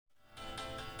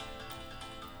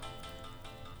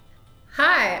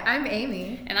I'm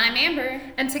Amy. And I'm Amber.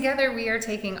 And together we are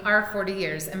taking our 40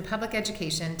 years in public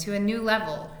education to a new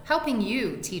level, helping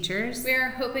you, teachers. We are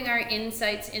hoping our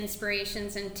insights,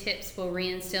 inspirations, and tips will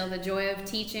reinstill the joy of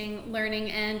teaching,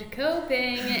 learning, and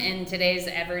coping in today's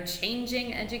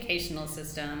ever-changing educational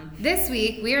system. This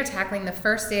week we are tackling the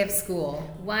first day of school.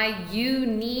 Why you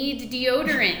need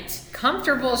deodorant.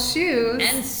 Comfortable shoes.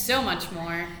 And so much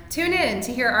more. Tune in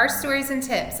to hear our stories and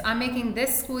tips on making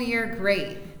this school year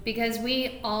great. Because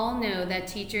we all know that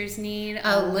teachers need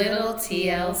a little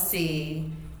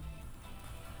TLC.